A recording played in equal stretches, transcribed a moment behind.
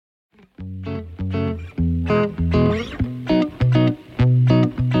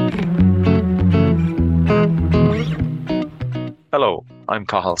Hello, I'm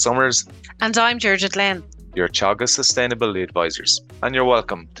Cathal Summers. And I'm Georgia Glenn. Your Teagasc Sustainability Advisors. And you're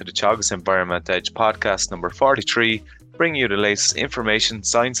welcome to the Teagasc Environment Edge podcast number 43, bringing you the latest information,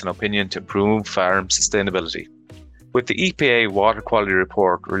 science and opinion to improve farm sustainability. With the EPA Water Quality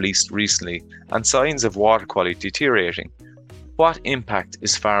Report released recently and signs of water quality deteriorating, what impact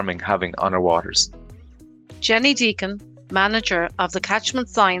is farming having on our waters? Jenny Deacon, Manager of the Catchment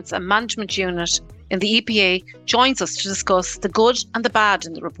Science and Management Unit in the EPA, joins us to discuss the good and the bad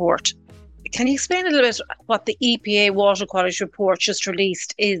in the report. Can you explain a little bit what the EPA Water Quality Report just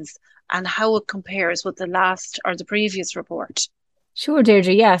released is and how it compares with the last or the previous report? Sure,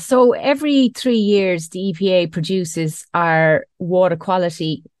 Deirdre. Yeah. So every 3 years, the EPA produces our water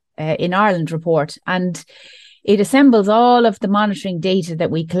quality in Ireland report, and it assembles all of the monitoring data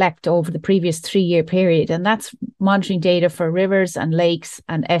that we collect over the previous 3-year period. And that's monitoring data for rivers and lakes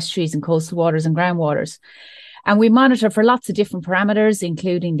and estuaries and coastal waters and groundwaters. And we monitor for lots of different parameters,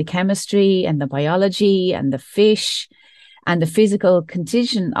 including the chemistry and the biology and the fish and the physical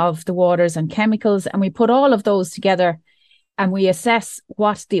condition of the waters and chemicals. And we put all of those together and we assess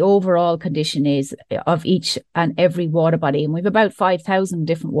what the overall condition is of each and every water body. And we've about 5,000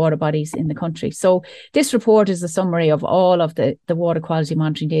 different water bodies in the country. So this report is a summary of all of the water quality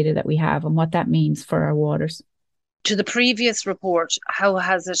monitoring data that we have and what that means for our waters. To the previous report, how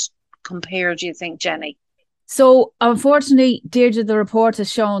has it compared, do you think, Jenny? So unfortunately, Deirdre, the report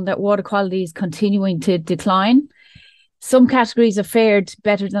has shown that water quality is continuing to decline. Some categories have fared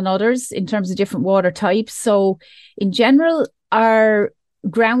better than others in terms of different water types. So in general, our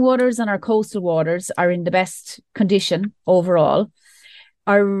groundwaters and our coastal waters are in the best condition overall.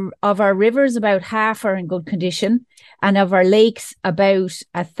 Of our rivers, about half are in good condition, and of our lakes, about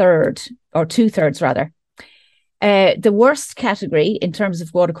a third or 2/3 rather. The worst category in terms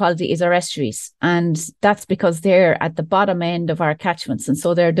of water quality is our estuaries, and that's because they're at the bottom end of our catchments, and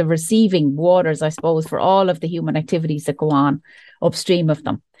so they're the receiving waters, I suppose, for all of the human activities that go on upstream of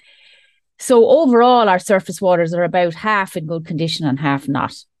them. So overall, our surface waters are about half in good condition and half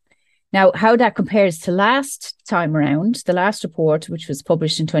not. Now, how that compares to last time around, the last report, which was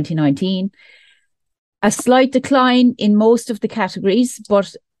published in 2019, a slight decline in most of the categories,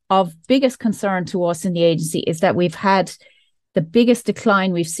 but of biggest concern to us in the agency is that we've had the biggest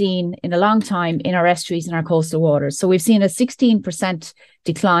decline we've seen in a long time in our estuaries and our coastal waters. So we've seen a 16%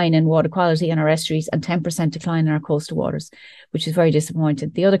 decline in water quality in our estuaries and 10% decline in our coastal waters, which is very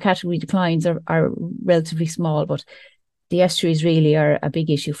disappointing. The other category declines are relatively small, but the estuaries really are a big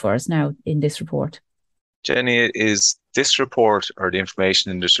issue for us now in this report. Jenny, is this report or the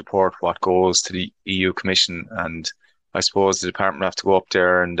information in this report what goes to the EU Commission, and I suppose the department have to go up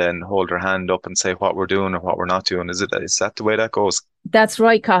there and then hold their hand up and say what we're doing or what we're not doing? Is that the way that goes? That's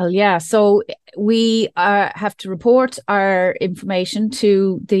right, Cathal. Yeah. So we have to report our information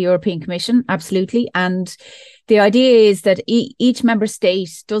to the European Commission. Absolutely. And the idea is that each member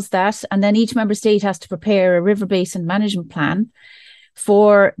state does that. And then each member state has to prepare a river basin management plan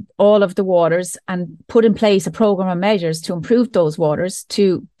for all of the waters and put in place a program of measures to improve those waters,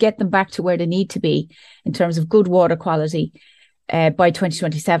 to get them back to where they need to be in terms of good water quality by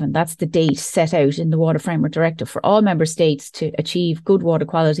 2027. That's the date set out in the Water Framework Directive for all member states to achieve good water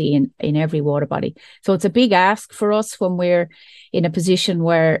quality in every water body. So it's a big ask for us when we're in a position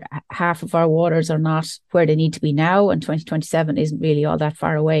where half of our waters are not where they need to be now, and 2027 isn't really all that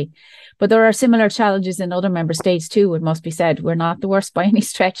far away. But there are similar challenges in other member states too, it must be said. We're not the worst by any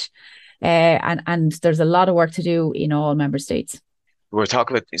stretch. And there's a lot of work to do in all member states. We're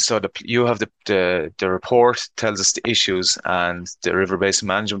talking about, you have the report tells us the issues, and the river basin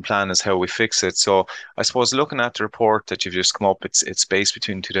management plan is how we fix it. So I suppose looking at the report that you've just come up, it's based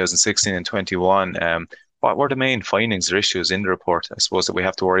between 2016 and 21. What were the main findings or issues in the report, I suppose, that we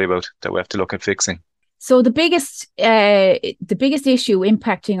have to worry about, that we have to look at fixing? So the biggest issue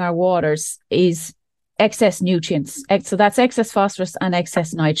impacting our waters is excess nutrients. So that's excess phosphorus and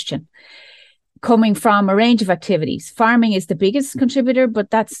excess nitrogen coming from a range of activities. Farming is the biggest contributor,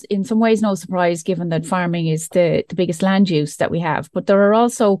 but that's in some ways no surprise given that farming is the biggest land use that we have. But there are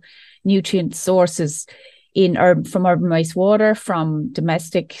also nutrient sources from urban wastewater, from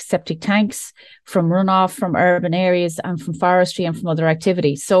domestic septic tanks, from runoff from urban areas, and from forestry and from other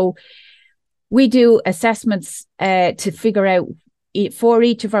activities. So we do assessments to figure out for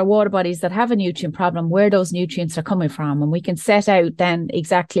each of our water bodies that have a nutrient problem, where those nutrients are coming from. And we can set out then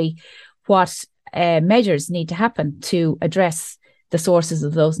exactly what measures need to happen to address the sources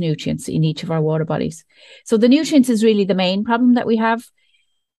of those nutrients in each of our water bodies. So the nutrients is really the main problem that we have.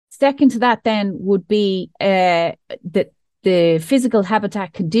 Second to that then would be the physical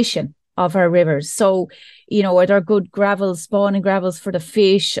habitat condition of our rivers. So, are there good gravels, spawning gravels for the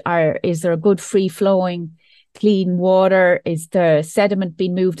fish? Is there a good free flowing, clean water? Is the sediment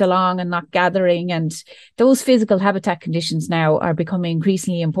being moved along and not gathering? And those physical habitat conditions now are becoming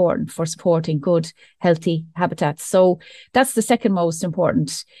increasingly important for supporting good, healthy habitats. So that's the second most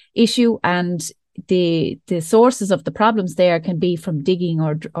important issue. And the sources of the problems there can be from digging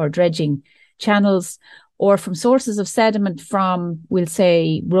or dredging channels, or from sources of sediment from, we'll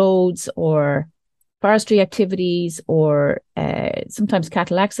say, roads or forestry activities, or sometimes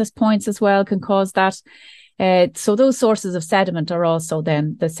cattle access points as well can cause that. So those sources of sediment are also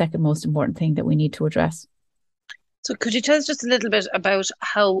then the second most important thing that we need to address. So could you tell us just a little bit about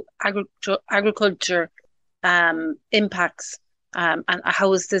how agriculture impacts and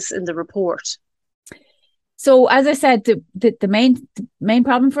how is this in the report? So as I said, the main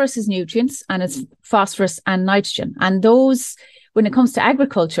problem for us is nutrients, and it's phosphorus and nitrogen. And those, when it comes to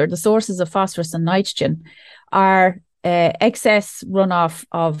agriculture, the sources of phosphorus and nitrogen are excess runoff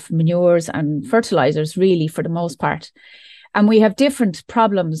of manures and fertilizers, really, for the most part. And we have different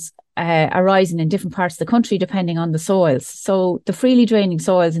problems arising in different parts of the country depending on the soils. So the freely draining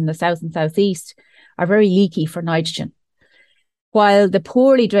soils in the south and southeast are very leaky for nitrogen, while the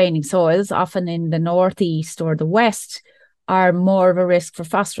poorly draining soils, often in the northeast or the west, are more of a risk for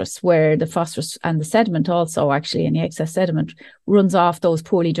phosphorus, where the phosphorus and the sediment also, actually, any excess sediment runs off those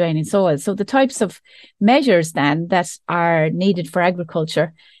poorly draining soils. So the types of measures then that are needed for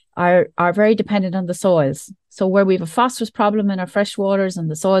agriculture are very dependent on the soils. So where we have a phosphorus problem in our freshwaters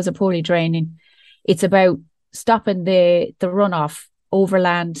and the soils are poorly draining, it's about stopping the runoff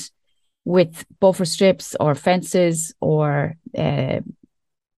overland with buffer strips or fences, or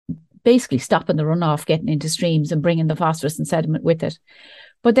basically stopping the runoff getting into streams and bringing the phosphorus and sediment with it.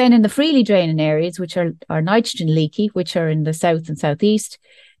 But then in the freely draining areas, which are nitrogen leaky, which are in the south and southeast,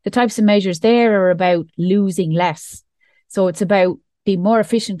 the types of measures there are about losing less. So it's about being more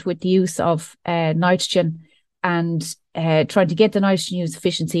efficient with the use of nitrogen, and trying to get the nitrogen use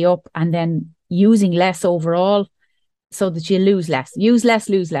efficiency up, and then using less overall so that you lose less. Use less,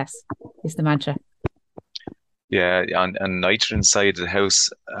 lose less is the mantra. Yeah, on nitrogen side of the house,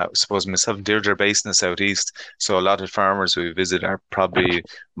 I suppose myself and Deirdre are based in the southeast, so a lot of farmers we visit are probably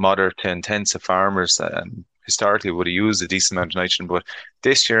moderate to intensive farmers, and historically would have used a decent amount of nitrogen. But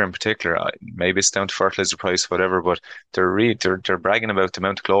this year in particular, maybe it's down to fertilizer price, whatever, but they're bragging about the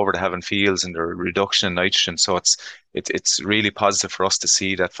amount of clover they have in fields and the reduction in nitrogen. So it's really positive for us to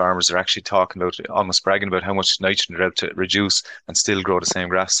see that farmers are actually talking about, almost bragging about how much nitrogen they're able to reduce and still grow the same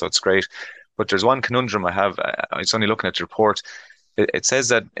grass. So it's great. But there's one conundrum I have. I was only looking at the report. It says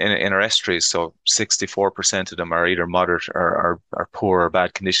that in our estuaries, so 64% of them are either moderate or poor or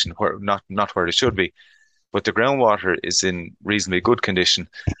bad condition, where not where they should be. But the groundwater is in reasonably good condition.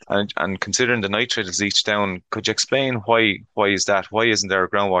 And considering the nitrate is leached down, could you explain why is that? Why isn't our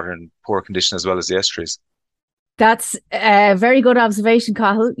groundwater in poor condition as well as the estuaries? That's a very good observation,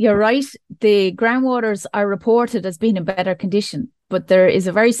 Cathal. You're right. The groundwaters are reported as being in better condition, but there is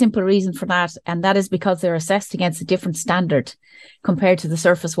a very simple reason for that, and that is because they're assessed against a different standard compared to the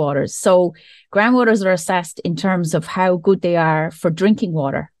surface waters. So groundwaters are assessed in terms of how good they are for drinking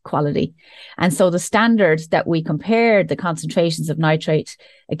water quality. And so the standard that we compare the concentrations of nitrate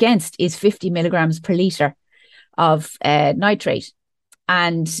against is 50 milligrams per litre of nitrate.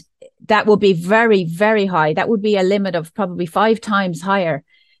 And that would be very, very high. That would be a limit of probably 5 times higher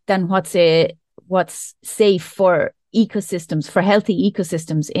than what's safe for ecosystems, for healthy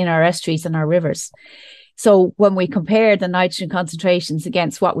ecosystems in our estuaries and our rivers. So when we compare the nitrogen concentrations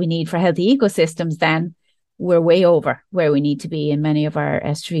against what we need for healthy ecosystems, then we're way over where we need to be in many of our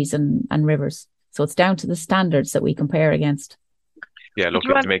estuaries and rivers. So it's down to the standards that we compare against. Yeah, look,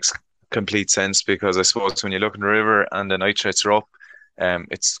 it makes complete sense, because I suppose when you look in the river and the nitrates are up,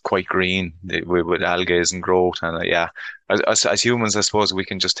 it's quite green with algae and growth, and as humans, I suppose we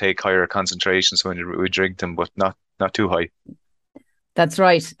can just take higher concentrations when we drink them, but not too high. That's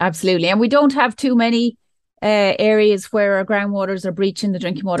right, absolutely. And we don't have too many areas where our groundwaters are breaching the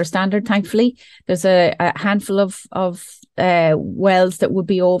drinking water standard. Thankfully, there's a handful of wells that would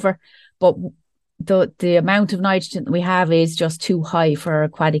be over, but the amount of nitrogen that we have is just too high for our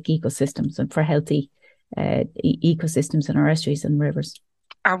aquatic ecosystems and for healthy ecosystems in our estuaries and rivers.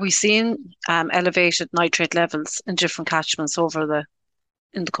 Are we seeing elevated nitrate levels in different catchments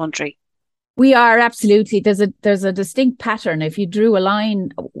in the country? We are, absolutely. There's a distinct pattern. If you drew a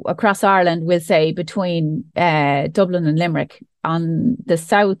line across Ireland, we'll say between Dublin and Limerick, on the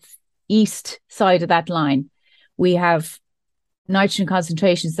southeast side of that line, we have nitrogen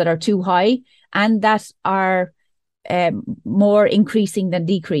concentrations that are too high and that are more increasing than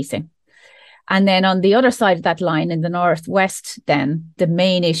decreasing. And then on the other side of that line in the northwest, then the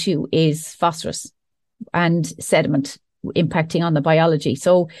main issue is phosphorus and sediment impacting on the biology.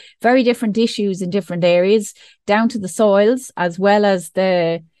 So very different issues in different areas, down to the soils as well as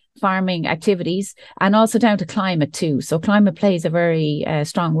the farming activities, and also down to climate too. So climate plays a very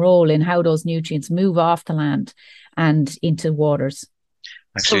strong role in how those nutrients move off the land and into waters.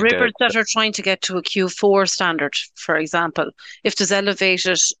 Actually, so rivers that are trying to get to a Q4 standard, for example, if there's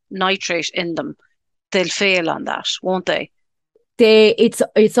elevated nitrate in them, they'll fail on that, won't they?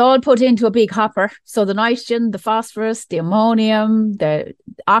 It's all put into a big hopper. So the nitrogen, the phosphorus, the ammonium, the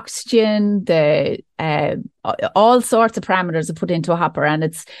oxygen, the all sorts of parameters are put into a hopper, and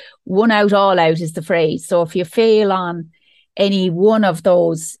it's one out, all out is the phrase. So if you fail on any one of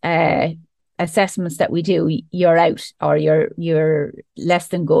those assessments that we do, you're out, or you're less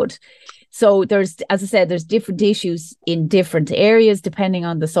than good. So there's, as I said, there's different issues in different areas depending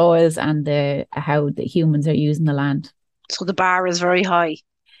on the soils and how the humans are using the land. So the bar is very high.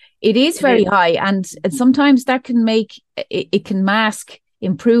 It is very high, and sometimes that can it can mask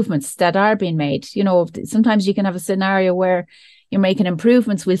improvements that are being made. You know, sometimes you can have a scenario where you're making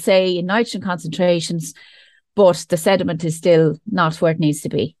improvements, we'll say, in nitrogen concentrations, but the sediment is still not where it needs to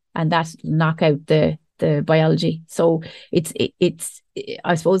be, and that knock out the biology. So it's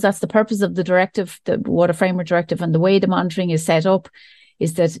I suppose that's the purpose of the directive, the Water Framework Directive, and the way the monitoring is set up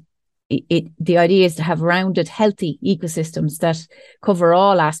is that the idea is to have rounded, healthy ecosystems that cover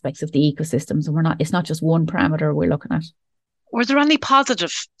all aspects of the ecosystems, and it's not just one parameter we're looking at. Were there any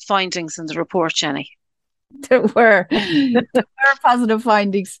positive findings in the report, Jenny? There were positive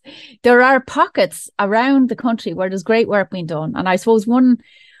findings. There are pockets around the country where there's great work being done, and I suppose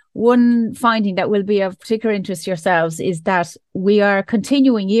one finding that will be of particular interest to yourselves is that we are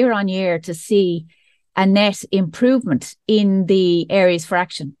continuing year on year to see a net improvement in the areas for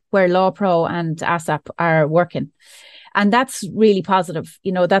action where LawPro and ASAP are working. And that's really positive.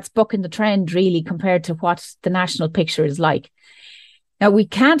 You know, that's bucking the trend really compared to what the national picture is like. Now, we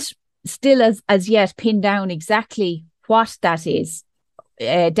can't still as yet pin down exactly what that is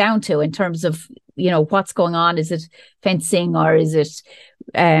down to in terms of, you know, what's going on. Is it fencing, or is it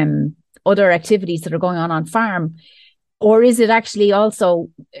other activities that are going on farm? Or is it actually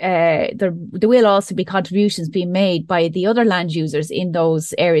also, there will also be contributions being made by the other land users in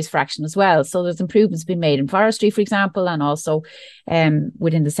those areas for action as well. So there's improvements being made in forestry, for example, and also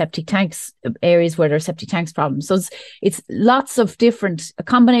within the septic tanks, areas where there are septic tanks problems. So it's a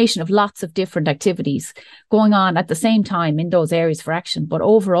combination of lots of different activities going on at the same time in those areas for action. But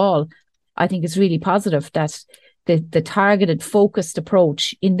overall, I think it's really positive that the targeted, focused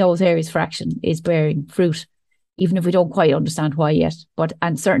approach in those areas for action is bearing fruit, even if we don't quite understand why yet.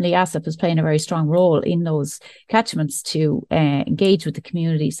 And certainly ASAP is playing a very strong role in those catchments to engage with the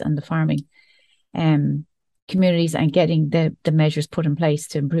communities and the farming communities and getting the measures put in place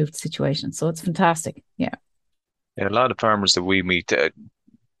to improve the situation. So it's fantastic. Yeah. A lot of farmers that we meet,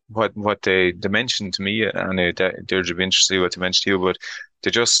 what they mentioned to me, and Deirdre, be interested to see what they mentioned to you, but they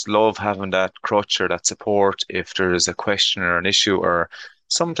just love having that crutch or that support if there is a question or an issue or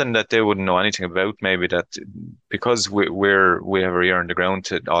something that they wouldn't know anything about, maybe, that because we have our ear on the ground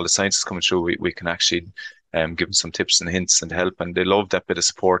to all the science coming through, we can actually give them some tips and hints and help, and they love that bit of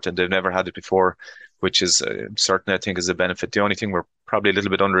support, and they've never had it before, which is certainly, I think, is a benefit. The only thing, we're probably a little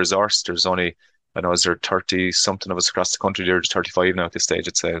bit under-resourced. There's only, I know, is there 30 something of us across the country? There's 35 now at this stage,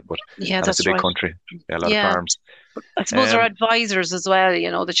 I'd say, but yeah, that's a big right. country. Yeah, a lot of farms. I suppose our advisors as well,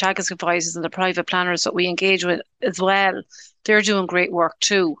 you know, the Teagasc advisors and the private planners that we engage with as well, they're doing great work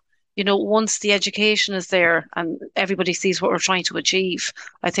too. You know, once the education is there and everybody sees what we're trying to achieve,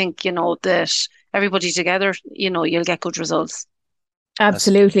 I think, you know, that everybody together, you know, you'll get good results.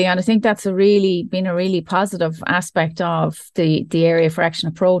 Absolutely. And I think that's been a really positive aspect of the area for action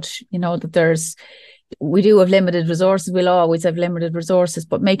approach, you know, that we do have limited resources. We'll always have limited resources,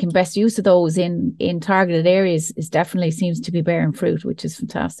 but making best use of those in targeted areas definitely seems to be bearing fruit, which is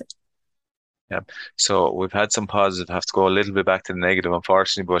fantastic. Yeah. So we've had some positive, have to go a little bit back to the negative,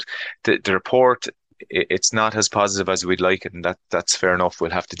 unfortunately, but the report, it's not as positive as we'd like it, and that's fair enough.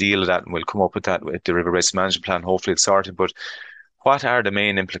 We'll have to deal with that, and we'll come up with that with the River Basin Management Plan. Hopefully it's sorted, but what are the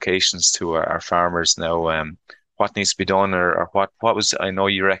main implications to our farmers now? What needs to be done, or what was, I know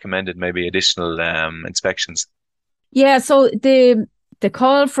you recommended maybe additional inspections. Yeah, so the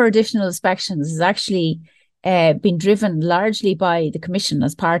call for additional inspections is actually been driven largely by the Commission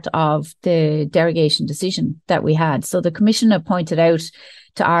as part of the derogation decision that we had. So the Commission have pointed out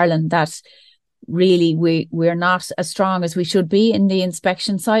to Ireland that really we're not as strong as we should be in the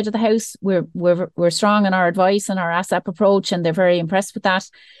inspection side of the house. We're strong in our advice and our ASAP approach, and they're very impressed with that.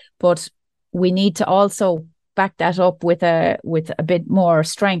 But we need to also back that up with a bit more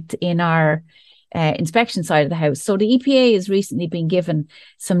strength in our inspection side of the house. So the EPA has recently been given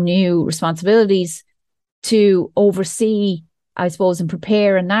some new responsibilities to oversee, I suppose, and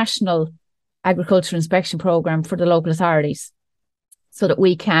prepare a national agricultural inspection program for the local authorities, so that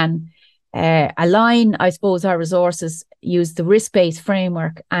we can align, I suppose, our resources, use the risk-based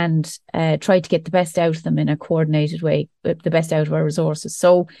framework, and try to get the best out of them in a coordinated way, the best out of our resources.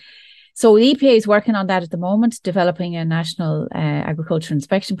 So the EPA is working on that at the moment, developing a national agricultural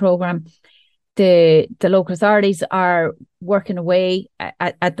inspection program. The local authorities are working away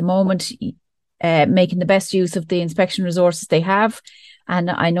at the moment, making the best use of the inspection resources they have. And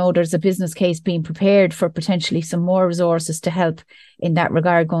I know there's a business case being prepared for potentially some more resources to help in that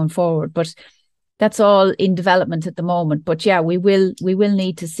regard going forward. But that's all in development at the moment. But yeah, we will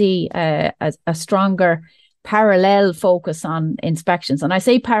need to see a stronger parallel focus on inspections. And I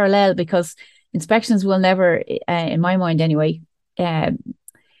say parallel because inspections will never, in my mind anyway,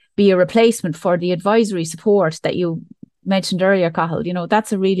 be a replacement for the advisory support that you mentioned earlier, Cathal. You know,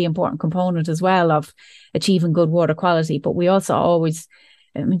 that's a really important component as well of achieving good water quality. But we also always,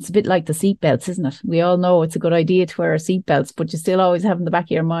 I mean, it's a bit like the seatbelts, isn't it? We all know it's a good idea to wear seatbelts, but you still always have in the back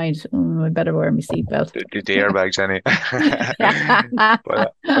of your mind, I better wear my seatbelt. The airbag, Jenny.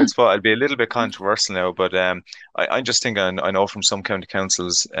 But I suppose I'll be a little bit controversial now, but I'm just thinking, I know from some county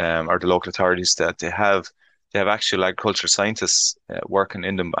councils or the local authorities that they have actual agricultural scientists working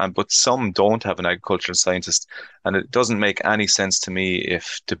in them, but some don't have an agricultural scientist. And it doesn't make any sense to me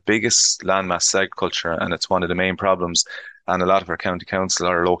if the biggest landmass is agriculture, and it's one of the main problems, and a lot of our county council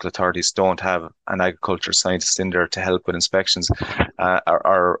or local authorities don't have an agricultural scientist in there to help with inspections,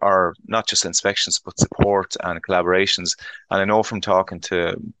 or not just inspections, but support and collaborations. And I know from talking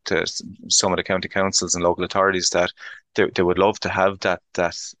to some of the county councils and local authorities that they would love to have that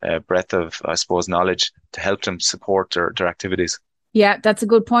breadth of, I suppose, knowledge to help them support their activities. Yeah, that's a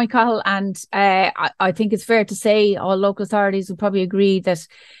good point, Cathal. And I think it's fair to say all local authorities would probably agree that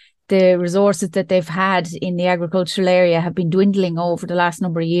the resources that they've had in the agricultural area have been dwindling over the last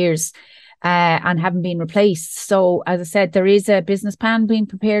number of years and haven't been replaced. So, as I said, there is a business plan being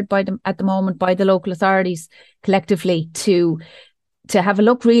prepared by them at the moment by the local authorities collectively to have a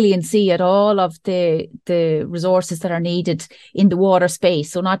look really and see at all of the resources that are needed in the water space.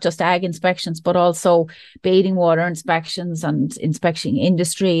 So not just ag inspections, but also bathing water inspections and inspection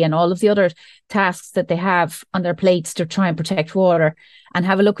industry and all of the other tasks that they have on their plates to try and protect water, and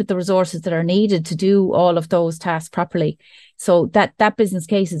have a look at the resources that are needed to do all of those tasks properly. So that business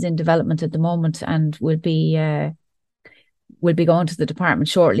case is in development at the moment and will be going to the department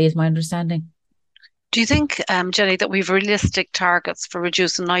shortly, is my understanding. Do you think, Jenny, that we've realistic targets for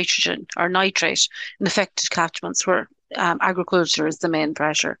reducing nitrogen or nitrate in affected catchments where agriculture is the main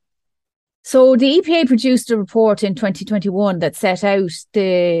pressure? So the EPA produced a report in 2021 that set out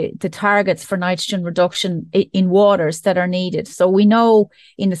the targets for nitrogen reduction in waters that are needed. So we know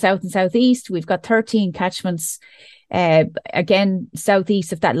in the south and southeast, we've got 13 catchments, again,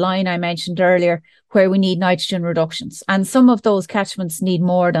 southeast of that line I mentioned earlier, where we need nitrogen reductions. And some of those catchments need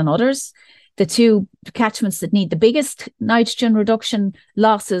more than others. The two catchments that need the biggest nitrogen reduction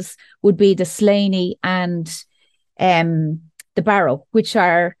losses would be the Slaney and the Barrow, which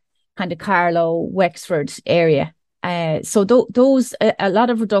are kind of Carlow, Wexford area. So those, a lot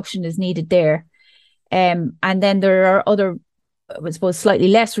of reduction is needed there. And then there are other, I suppose, slightly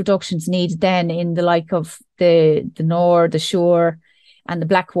less reductions needed then in the like of the Nore, the Suir, and the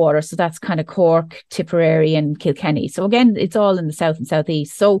Blackwater. So that's kind of Cork, Tipperary and Kilkenny. So again, it's all in the south and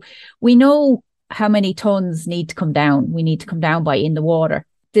southeast. So we know how many tonnes need to come down. We need to come down by in the water.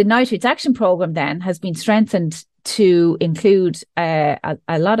 The Nitrates Action Programme then has been strengthened to include a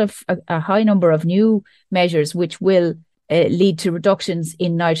high number of new measures which will lead to reductions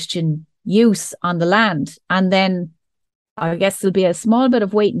in nitrogen use on the land. And then I guess there'll be a small bit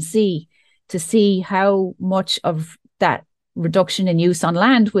of wait and see to see how much of that reduction in use on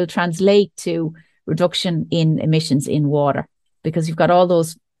land will translate to reduction in emissions in water, because you've got all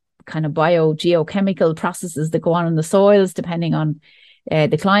those kind of geochemical processes that go on in the soils, depending on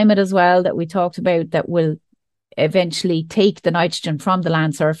the climate as well, that we talked about, that will eventually take the nitrogen from the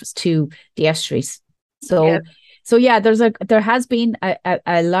land surface to the estuaries. So there has been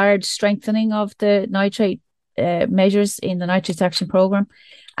a large strengthening of the nitrate measures in the Nitrates Action Programme,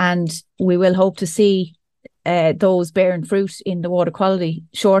 and we will hope to see those bearing fruit in the water quality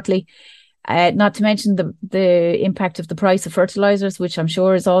shortly. Not to mention the impact of the price of fertilizers, which I'm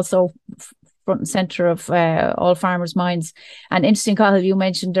sure is also front and centre of all farmers' minds. And interesting, Cathal, you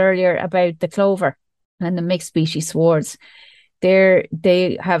mentioned earlier about the clover and the mixed species swards.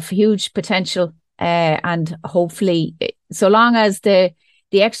 They have huge potential, and hopefully, so long as the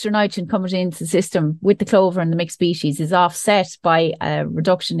extra nitrogen coming into the system with the clover and the mixed species is offset by a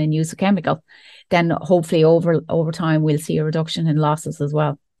reduction in use of chemical, then hopefully over time we'll see a reduction in losses as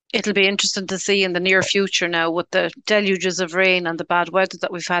well. It'll be interesting to see in the near future now, with the deluges of rain and the bad weather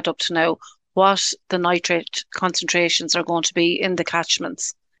that we've had up to now, what the nitrate concentrations are going to be in the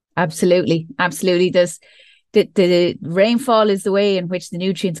catchments. Absolutely. There's the rainfall is the way in which the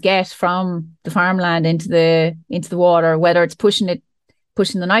nutrients get from the farmland into the water, whether it's pushing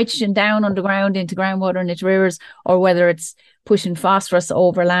the nitrogen down underground into groundwater and into rivers, or whether it's pushing phosphorus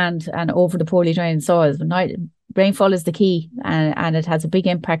over land and over the poorly drained soils. But rainfall is the key, and it has a big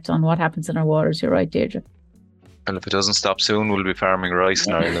impact on what happens in our waters. You're right, Deirdre. And if it doesn't stop soon, we'll be farming rice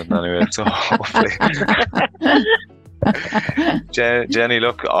in Ireland anyway. So hopefully. Jenny,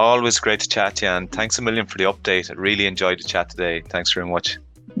 look, always great to chat to you, and thanks a million for the update. I really enjoyed the chat today. Thanks very much.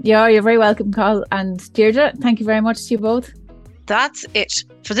 Yeah, you're very welcome, Carl. And Deirdre, thank you very much to you both. That's it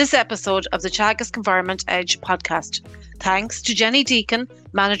for this episode of the Teagasc Environment Edge podcast. Thanks to Jenny Deacon,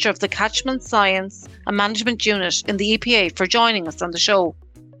 Manager of the Catchment Science and Management Unit in the EPA, for joining us on the show.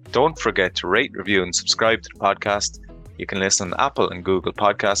 Don't forget to rate, review and subscribe to the podcast. You can listen on Apple and Google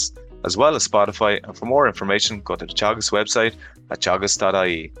Podcasts, as well as Spotify. And for more information, go to the Teagasc website at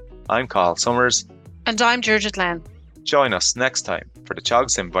teagasc.ie. I'm Carl Summers. And I'm Deirdre Glenn. Join us next time for the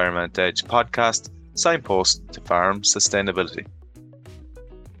Teagasc Environment Edge podcast, signpost to farm sustainability.